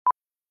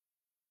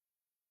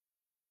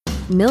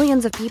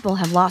Millions of people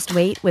have lost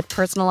weight with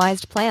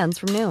personalized plans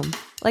from Noom.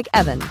 Like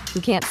Evan, who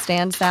can't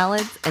stand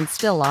salads and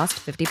still lost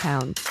 50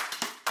 pounds.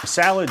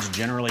 Salads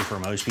generally for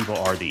most people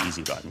are the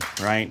easy button,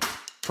 right?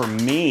 For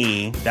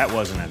me, that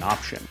wasn't an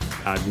option.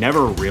 I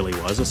never really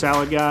was a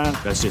salad guy.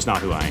 That's just not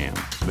who I am.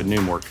 But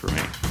Noom worked for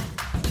me.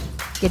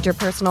 Get your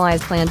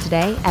personalized plan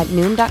today at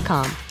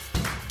Noom.com.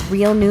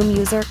 Real Noom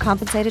user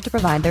compensated to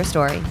provide their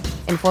story.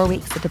 In 4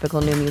 weeks, the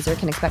typical Noom user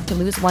can expect to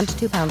lose 1 to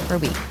 2 pounds per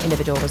week.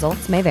 Individual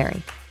results may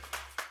vary.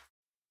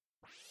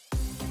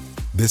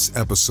 This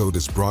episode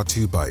is brought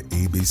to you by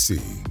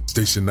ABC.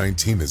 Station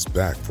 19 is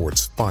back for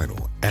its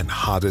final and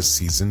hottest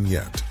season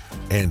yet.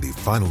 Andy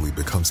finally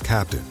becomes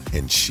captain,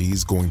 and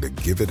she's going to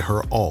give it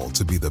her all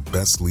to be the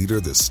best leader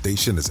the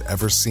station has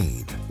ever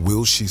seen.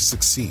 Will she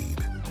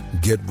succeed?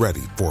 Get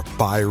ready for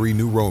fiery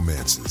new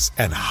romances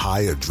and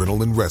high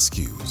adrenaline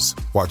rescues.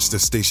 Watch the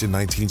Station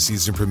 19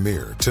 season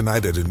premiere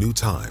tonight at a new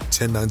time,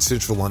 10/9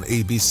 Central on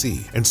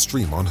ABC, and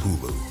stream on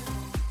Hulu.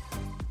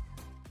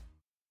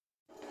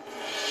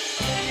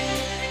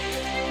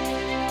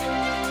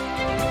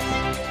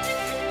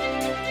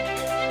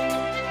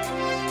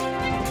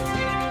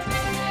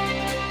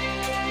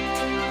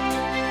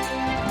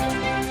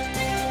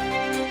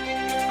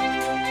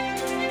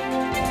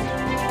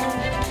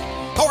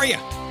 How are you?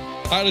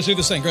 All right, let's do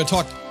this thing. We're going to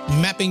talk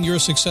mapping your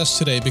success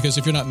today, because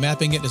if you're not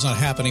mapping it, it's not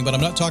happening. But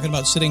I'm not talking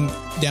about sitting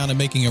down and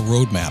making a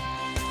roadmap.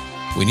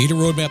 We need a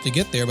roadmap to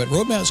get there, but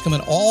roadmaps come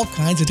in all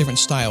kinds of different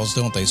styles,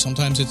 don't they?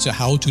 Sometimes it's a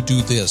how to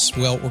do this.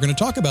 Well, we're going to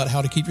talk about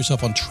how to keep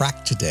yourself on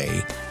track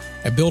today.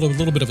 I built a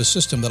little bit of a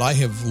system that I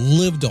have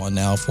lived on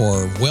now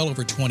for well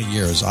over 20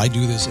 years. I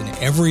do this in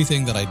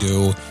everything that I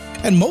do.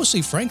 And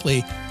mostly,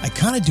 frankly, I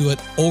kind of do it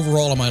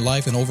overall in my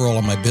life and overall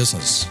in my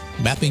business.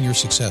 Mapping your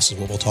success is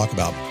what we'll talk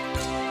about.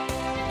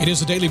 It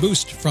is a daily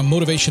boost from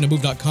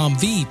motivationtomove.com,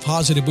 the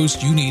positive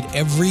boost you need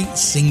every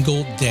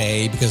single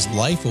day, because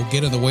life will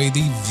get in the way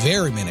the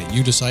very minute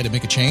you decide to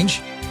make a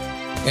change.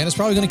 And it's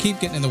probably going to keep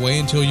getting in the way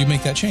until you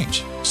make that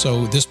change.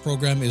 So this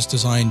program is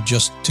designed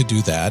just to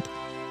do that.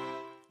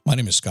 My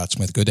name is Scott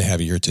Smith. Good to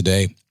have you here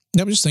today.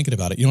 I was just thinking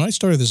about it. You know, when I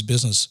started this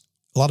business,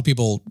 a lot of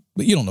people,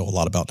 you don't know a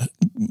lot about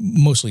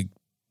mostly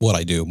what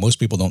I do. Most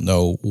people don't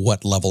know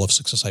what level of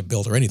success I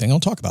built or anything. I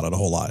don't talk about it a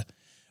whole lot.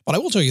 But I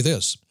will tell you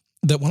this,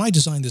 that when I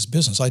designed this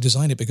business, I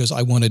designed it because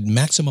I wanted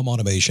maximum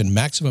automation,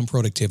 maximum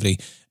productivity,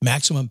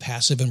 maximum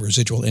passive and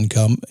residual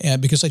income,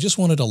 and because I just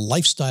wanted a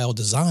lifestyle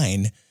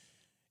design.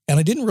 And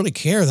I didn't really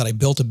care that I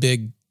built a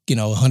big,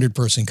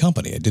 100-person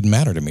company. It didn't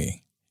matter to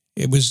me.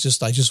 It was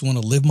just, I just want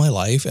to live my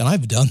life. And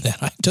I've done that.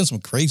 I've done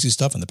some crazy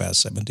stuff in the past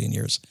 17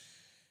 years.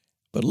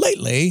 But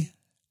lately,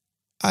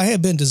 I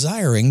have been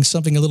desiring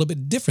something a little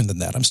bit different than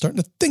that. I'm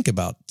starting to think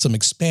about some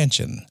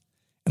expansion.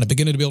 And I'm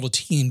beginning to build a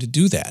team to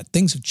do that.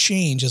 Things have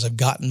changed as I've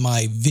gotten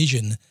my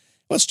vision.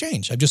 Well, it's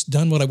changed. I've just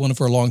done what I wanted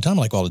for a long time.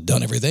 I've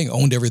done everything,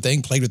 owned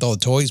everything, played with all the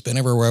toys, been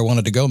everywhere I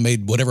wanted to go,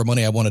 made whatever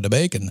money I wanted to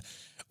make. And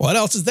what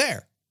else is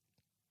there?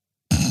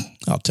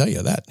 I'll tell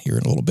you that here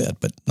in a little bit,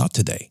 but not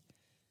today.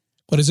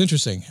 But it's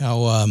interesting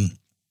how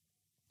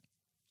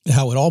it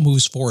all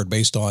moves forward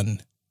based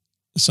on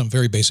some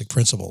very basic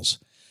principles.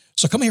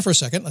 So come here for a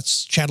second.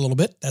 Let's chat a little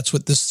bit. That's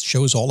what this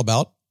show is all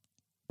about.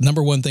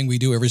 Number one thing we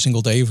do every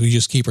single day, if we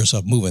just keep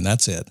ourselves moving,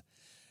 that's it.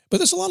 But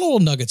there's a lot of little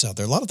nuggets out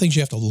there, a lot of things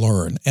you have to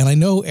learn. And I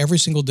know every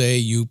single day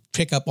you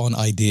pick up on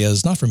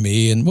ideas, not from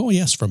me, and well,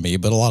 yes, from me,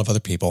 but a lot of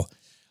other people.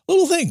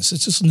 Little things,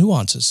 it's just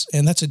nuances.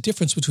 And that's a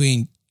difference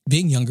between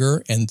being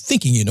younger and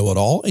thinking you know it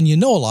all. And you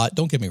know a lot,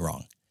 don't get me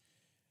wrong.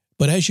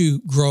 But as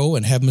you grow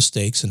and have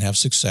mistakes and have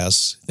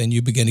success, then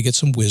you begin to get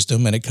some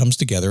wisdom and it comes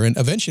together. And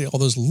eventually all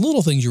those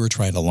little things you were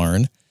trying to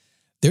learn,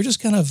 they're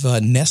just kind of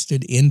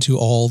nested into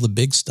all the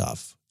big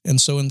stuff. And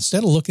so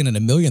instead of looking at a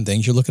million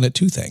things, you're looking at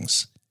two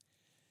things.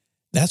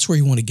 That's where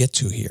you want to get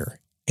to here.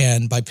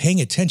 And by paying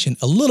attention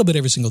a little bit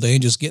every single day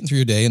and just getting through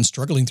your day and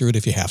struggling through it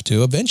if you have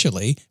to,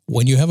 eventually,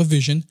 when you have a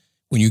vision,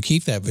 when you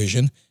keep that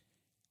vision,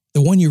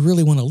 the one you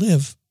really want to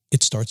live,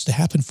 it starts to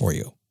happen for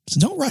you.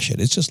 So don't rush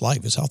it. It's just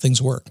life. It's how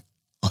things work.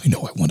 I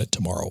know I want it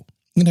tomorrow.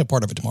 You can have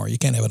part of it tomorrow. You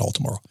can't have it all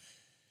tomorrow.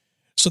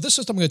 So this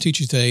system I'm going to teach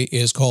you today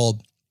is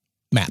called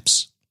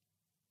MAPS.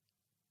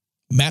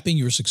 Mapping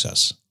your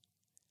success.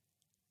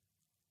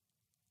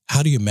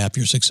 How do you map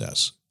your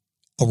success?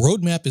 A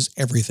roadmap is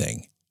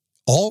everything.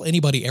 All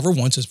anybody ever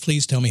wants is,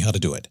 please tell me how to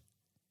do it.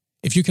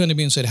 If you come to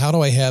me and said, how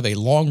do I have a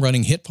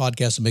long-running hit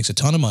podcast that makes a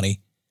ton of money?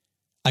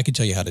 I can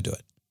tell you how to do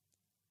it.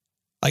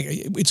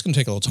 It's going to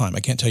take a little time. I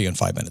can't tell you in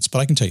 5 minutes, but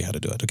I can tell you how to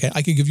do it, okay?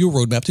 I can give you a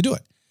roadmap to do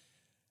it.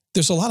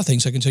 There's a lot of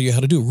things I can tell you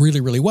how to do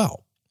really, really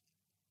well.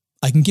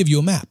 I can give you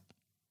a map.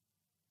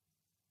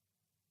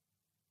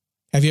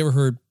 Have you ever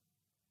heard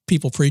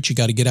people preach you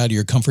got to get out of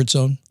your comfort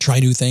zone, try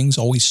new things,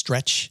 always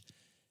stretch?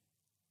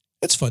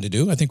 It's fun to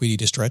do. I think we need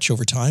to stretch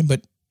over time,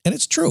 and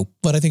it's true,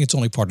 but I think it's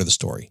only part of the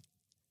story.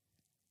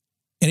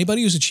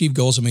 Anybody who's achieved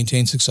goals and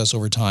maintained success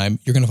over time,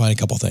 you're going to find a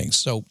couple things.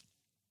 So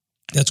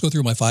let's go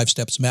through my 5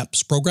 steps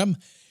MAPS program.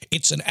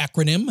 It's an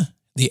acronym.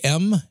 The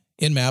M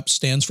in MAPS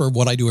stands for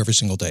what I do every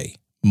single day,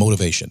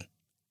 motivation.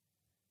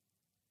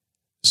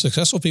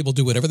 Successful people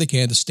do whatever they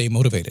can to stay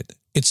motivated.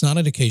 It's not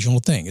an occasional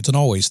thing. It's an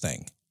always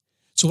thing.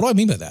 So what do I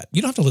mean by that?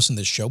 You don't have to listen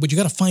to this show, but you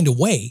got to find a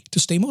way to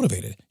stay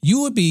motivated.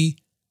 You would be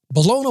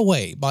blown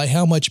away by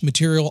how much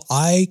material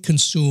I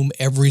consume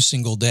every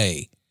single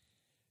day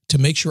to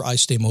make sure I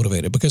stay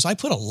motivated, because I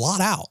put a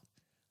lot out.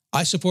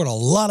 I support a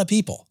lot of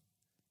people.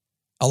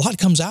 A lot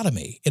comes out of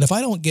me. And if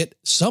I don't get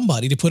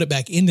somebody to put it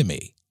back into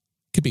me,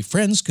 could be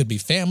friends, could be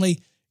family,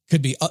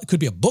 could be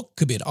a book,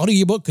 could be an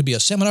audiobook, could be a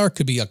seminar,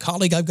 could be a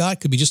colleague I've got,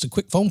 could be just a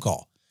quick phone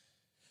call.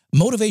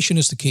 Motivation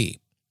is the key.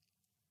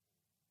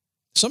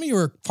 Some of you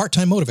are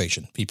part-time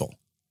motivation people.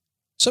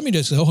 Some of you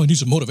just say, I need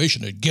some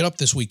motivation to get up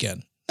this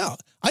weekend. No,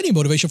 I need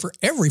motivation for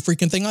every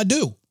freaking thing I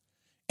do.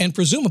 And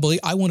presumably,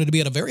 I wanted to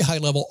be at a very high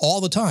level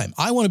all the time.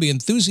 I want to be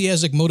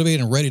enthusiastic,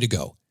 motivated, and ready to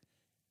go.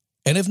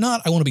 And if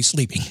not, I want to be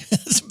sleeping.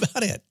 That's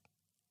about it.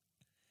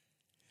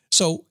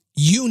 So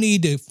you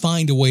need to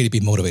find a way to be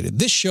motivated.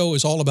 This show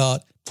is all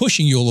about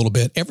pushing you a little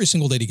bit every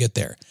single day to get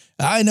there.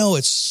 I know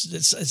it's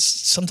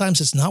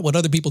sometimes it's not what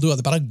other people do,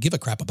 but I don't give a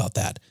crap about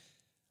that.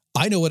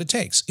 I know what it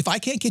takes. If I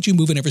can't get you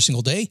moving every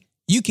single day,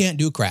 you can't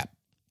do crap.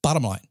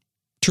 Bottom line.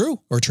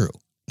 True or true?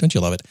 Don't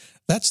you love it?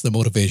 That's the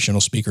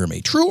motivational speaker in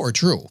me. True or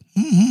true?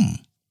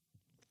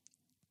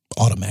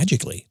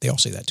 Automagically. They all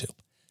say that too.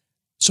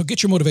 So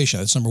get your motivation.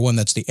 That's number one.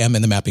 That's the M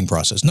in the mapping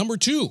process. Number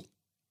two,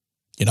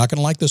 you're not going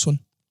to like this one.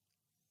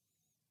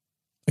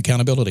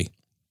 Accountability.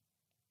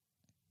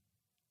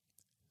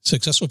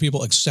 Successful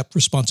people accept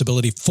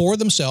responsibility for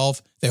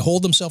themselves. They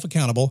hold themselves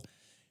accountable,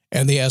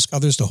 and they ask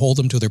others to hold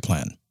them to their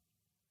plan.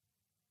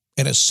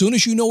 And as soon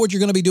as you know what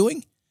you're going to be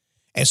doing,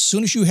 as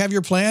soon as you have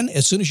your plan,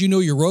 as soon as you know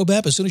your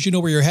roadmap, as soon as you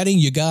know where you're heading,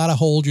 you got to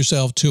hold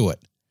yourself to it.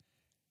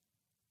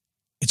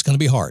 It's going to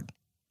be hard.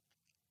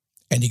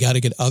 And you got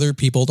to get other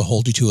people to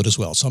hold you to it as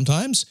well.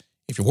 Sometimes,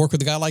 if you work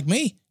with a guy like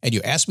me and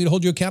you ask me to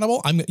hold you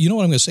accountable, you know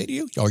what I'm going to say to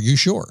you? Are you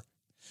sure?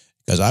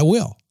 Because I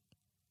will.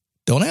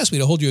 Don't ask me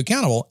to hold you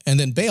accountable and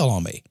then bail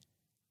on me.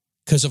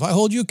 Because if I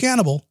hold you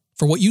accountable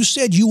for what you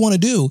said you want to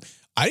do,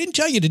 I didn't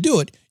tell you to do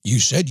it. You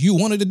said you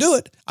wanted to do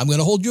it. I'm going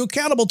to hold you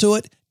accountable to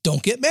it.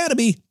 Don't get mad at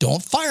me.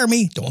 Don't fire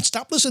me. Don't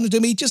stop listening to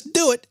me. Just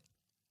do it.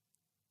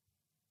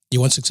 You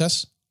want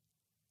success?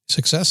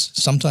 Success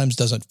sometimes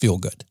doesn't feel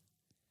good.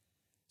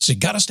 So you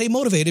got to stay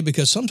motivated,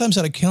 because sometimes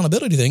that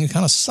accountability thing, it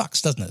kind of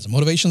sucks, doesn't it?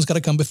 Motivation's got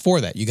to come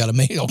before that. You got to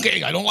make,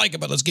 okay, I don't like it,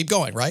 but let's keep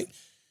going, right?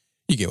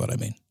 You get what I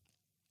mean?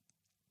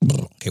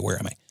 Okay, where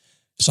am I?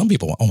 Some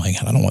people, oh my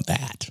God, I don't want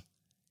that.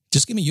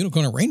 Just give me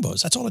unicorn and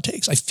rainbows. That's all it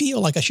takes. I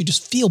feel like I should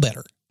just feel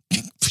better.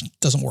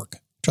 Doesn't work.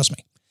 Trust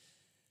me.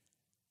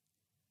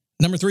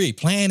 Number three,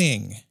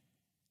 planning.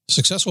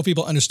 Successful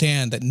people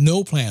understand that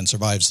no plan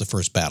survives the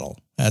first battle.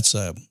 That's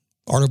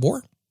Art of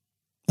War,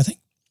 I think.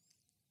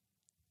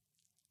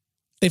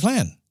 They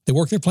plan. They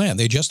work their plan.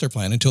 They adjust their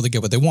plan until they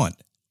get what they want.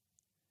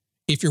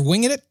 If you're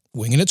winging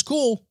it's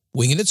cool.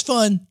 Winging it's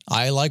fun.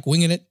 I like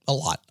winging it a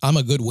lot. I'm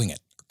a good wing it.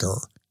 Grr.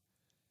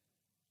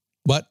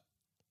 But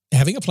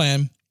having a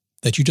plan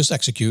that you just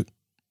execute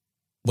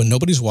when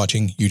nobody's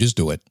watching, you just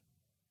do it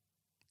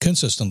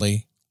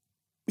consistently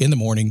in the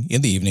morning,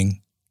 in the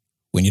evening,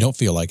 when you don't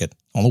feel like it,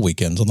 on the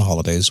weekends, on the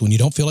holidays, when you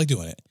don't feel like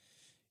doing it,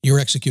 you're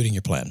executing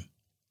your plan.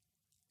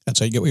 That's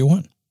how you get what you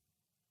want.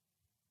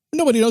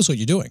 Nobody knows what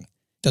you're doing.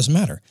 Doesn't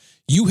matter.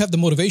 You have the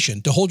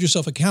motivation to hold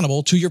yourself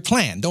accountable to your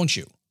plan, don't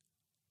you?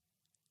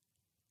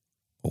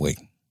 Wait.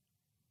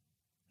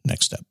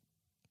 Next step.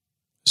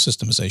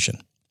 Systemization.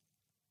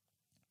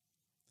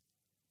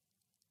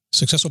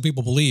 Successful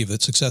people believe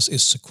that success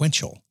is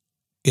sequential.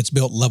 It's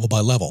built level by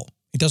level.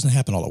 It doesn't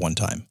happen all at one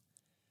time.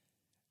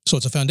 So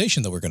it's a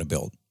foundation that we're going to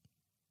build.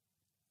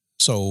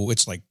 So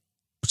it's like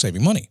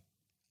saving money.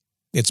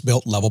 It's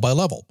built level by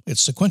level.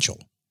 It's sequential.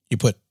 You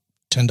put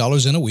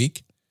 $10 in a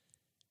week,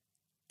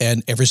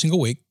 and every single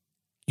week,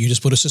 you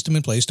just put a system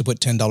in place to put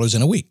 $10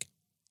 in a week.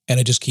 And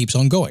it just keeps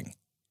on going.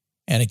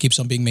 And it keeps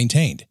on being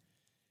maintained.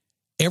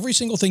 Every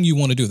single thing you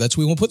want to do,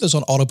 we want to put this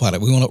on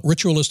autopilot. We want a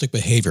ritualistic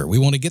behavior. We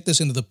want to get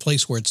this into the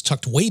place where it's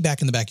tucked way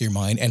back in the back of your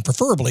mind, and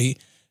preferably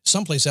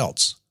someplace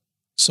else.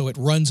 So it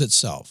runs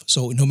itself.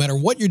 So no matter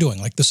what you're doing,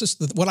 like this is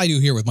what I do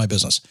here with my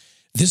business.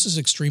 This is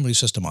extremely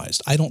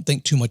systemized. I don't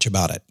think too much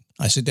about it.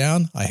 I sit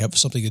down, I have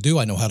something to do,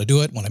 I know how to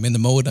do it. When I'm in the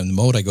mode,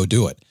 I go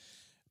do it.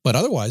 But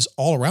otherwise,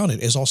 all around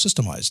it is all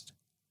systemized.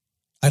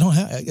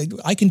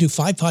 I can do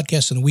 5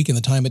 podcasts in a week in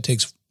the time it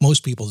takes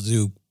most people to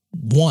do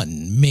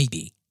 1,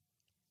 maybe.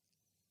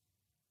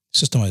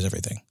 Systemize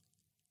everything.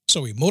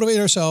 So we motivate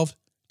ourselves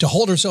to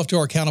hold ourselves to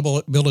our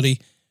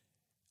accountability,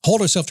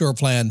 hold ourselves to our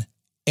plan,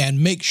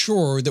 and make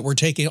sure that we're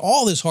taking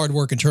all this hard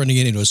work and turning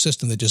it into a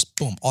system that just,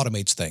 boom,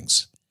 automates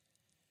things.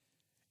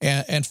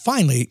 And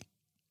finally,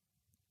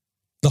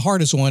 the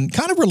hardest one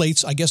kind of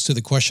relates, I guess, to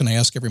the question I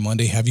ask every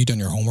Monday. Have you done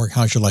your homework?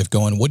 How's your life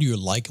going? What do you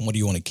like and what do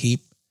you want to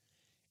keep?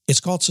 It's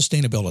called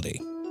sustainability.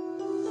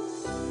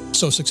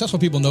 So successful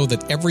people know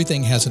that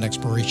everything has an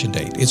expiration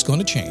date. It's going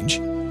to change.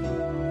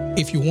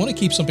 If you want to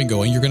keep something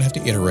going, you're going to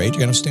have to iterate.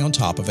 You're going to stay on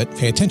top of it.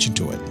 Pay attention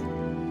to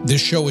it.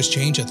 This show has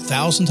changed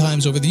 1,000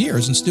 times over the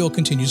years and still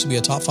continues to be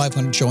a top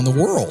 500 show in the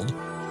world.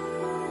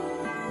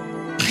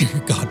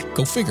 God,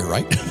 go figure,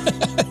 right?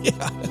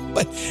 Yeah,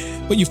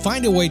 but you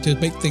find a way to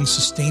make things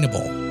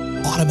sustainable,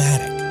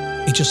 automatic.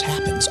 It just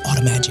happens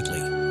automatically.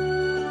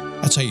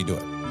 That's how you do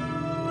it.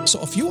 So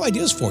a few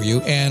ideas for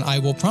you, and I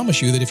will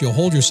promise you that if you'll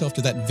hold yourself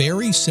to that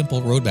very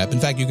simple roadmap, in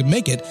fact, you can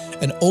make it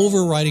an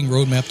overriding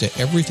roadmap to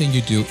everything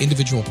you do,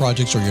 individual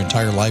projects or your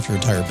entire life, your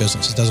entire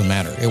business. It doesn't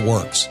matter. It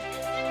works.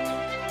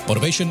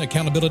 Motivation,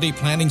 accountability,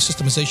 planning,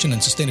 systemization,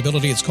 and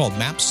sustainability. It's called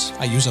MAPS.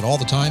 I use it all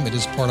the time. It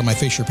is part of my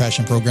Face Your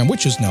Passion program,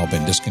 which has now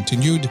been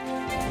discontinued.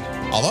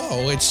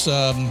 Although it's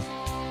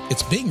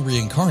being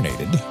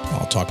reincarnated.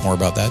 I'll talk more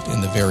about that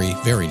in the very,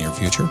 very near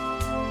future.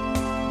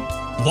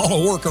 A lot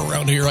of work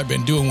around here I've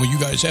been doing when you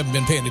guys haven't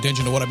been paying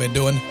attention to what I've been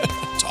doing.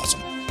 It's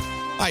awesome.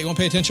 All right, you want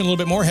to pay attention a little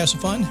bit more, have some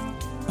fun?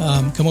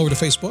 Come over to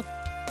Facebook.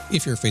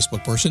 If you're a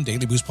Facebook person,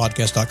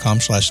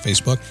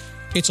 dailyboostpodcast.com/Facebook.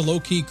 It's a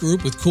low-key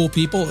group with cool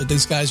people.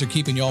 These guys are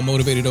keeping you all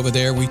motivated over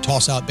there. We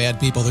toss out bad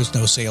people. There's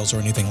no sales or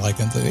anything like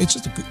that. It's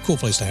just a cool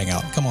place to hang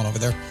out. Come on over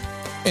there.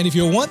 And if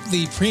you want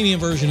the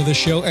premium version of this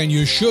show, and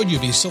you should, you'd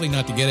be silly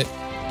not to get it,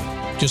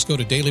 just go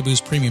to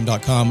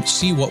dailyboostpremium.com,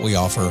 see what we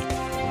offer,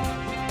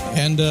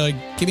 and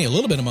give me a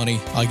little bit of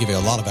money. I'll give you a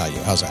lot of value.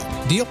 How's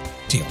that? Deal?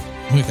 Deal.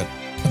 We've got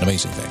an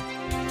amazing thing.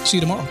 See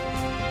you tomorrow.